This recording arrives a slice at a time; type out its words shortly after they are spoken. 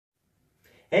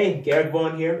Hey, Garrett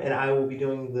Vaughn here, and I will be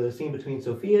doing the scene between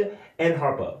Sophia and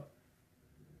Harpo.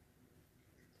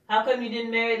 How come you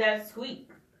didn't marry that squeak?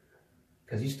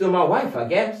 Because you're still my wife, I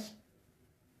guess.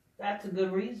 That's a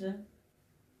good reason.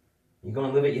 You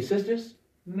gonna live at your sister's?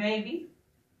 Maybe.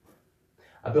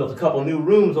 I built a couple new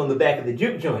rooms on the back of the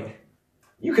juke joint.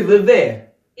 You could live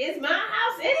there. It's my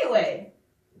house anyway.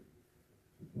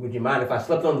 Would you mind if I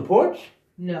slept on the porch?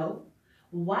 No.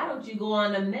 Why don't you go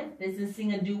on to Memphis and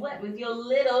sing a duet with your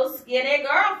little skinny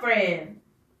girlfriend?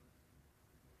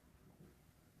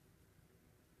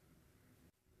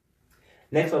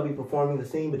 Next, I'll be performing the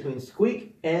scene between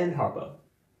Squeak and Harpo.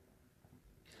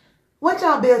 What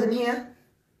y'all building here?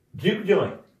 Juke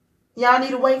joint. Y'all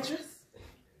need a waitress?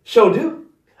 Sure do.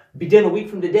 Be done a week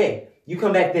from today. You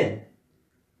come back then.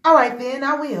 All right then,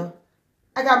 I will.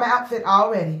 I got my outfit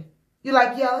all ready. You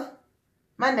like yellow?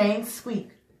 My name's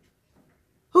Squeak.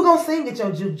 Who gonna sing at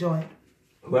your juke joint?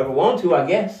 Whoever wants to, I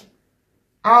guess.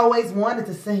 I always wanted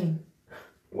to sing.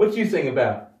 What you sing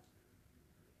about?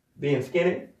 Being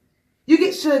skinny? You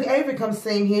get Suge Avery come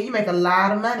sing here, you make a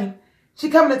lot of money. She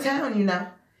coming to town, you know.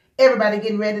 Everybody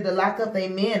getting ready to lock up their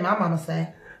men, my mama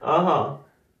say. Uh-huh.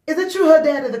 Is it true her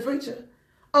daddy the preacher?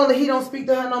 Only he don't speak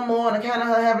to her no more on account of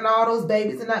her having all those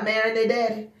babies and not marrying their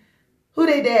daddy. Who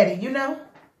they daddy, you know?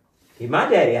 He's my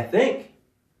daddy, I think.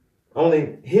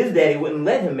 Only his daddy wouldn't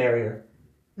let him marry her.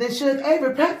 Then Suge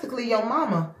Avery practically your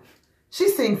mama. She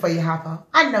sing for you, Harpo.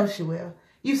 I know she will.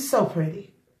 You so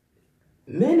pretty.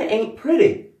 Men ain't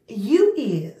pretty. You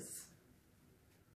is.